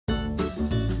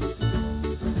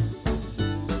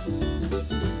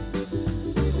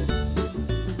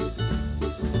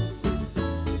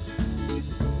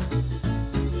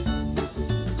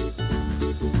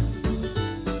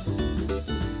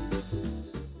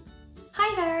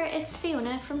it's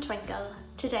Fiona from Twinkl.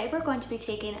 Today we're going to be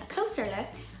taking a closer look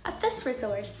at this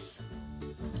resource.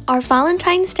 Our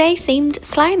Valentine's Day themed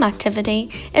slime activity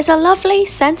is a lovely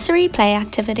sensory play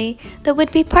activity that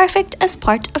would be perfect as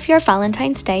part of your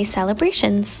Valentine's Day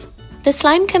celebrations. The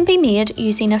slime can be made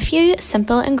using a few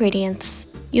simple ingredients.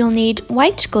 You'll need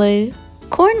white glue,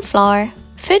 corn flour,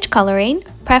 food colouring,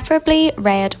 preferably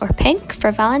red or pink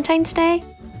for Valentine's Day,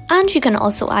 and you can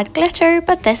also add glitter,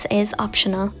 but this is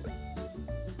optional.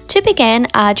 To begin,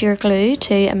 add your glue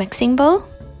to a mixing bowl.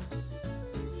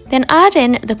 Then add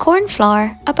in the corn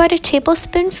flour, about a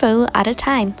tablespoonful at a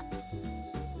time.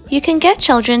 You can get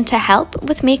children to help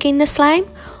with making the slime,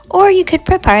 or you could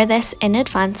prepare this in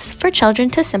advance for children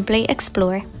to simply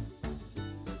explore.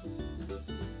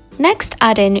 Next,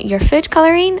 add in your food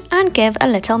colouring and give a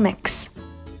little mix.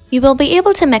 You will be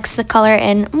able to mix the colour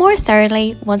in more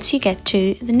thoroughly once you get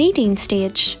to the kneading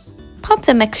stage. Pop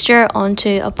the mixture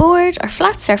onto a board or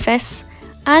flat surface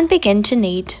and begin to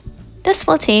knead. This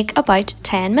will take about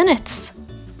 10 minutes.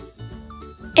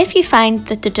 If you find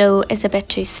that the dough is a bit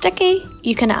too sticky,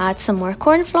 you can add some more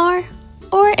corn flour,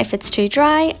 or if it's too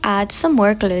dry, add some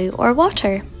more glue or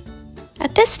water.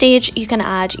 At this stage, you can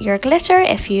add your glitter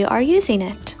if you are using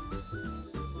it.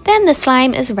 Then the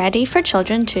slime is ready for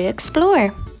children to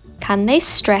explore. Can they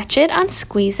stretch it and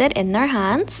squeeze it in their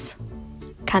hands?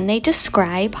 Can they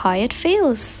describe how it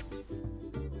feels?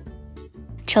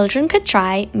 Children could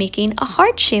try making a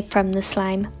heart shape from the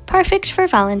slime, perfect for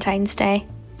Valentine's Day.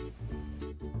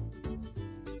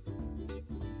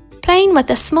 Playing with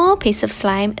a small piece of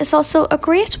slime is also a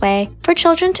great way for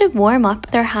children to warm up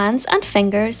their hands and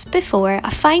fingers before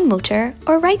a fine motor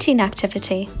or writing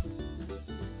activity.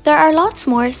 There are lots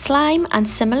more slime and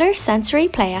similar sensory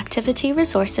play activity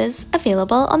resources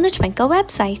available on the Twinkl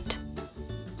website.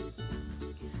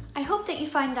 I hope that you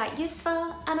find that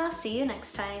useful, and I'll see you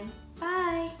next time.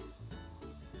 Bye!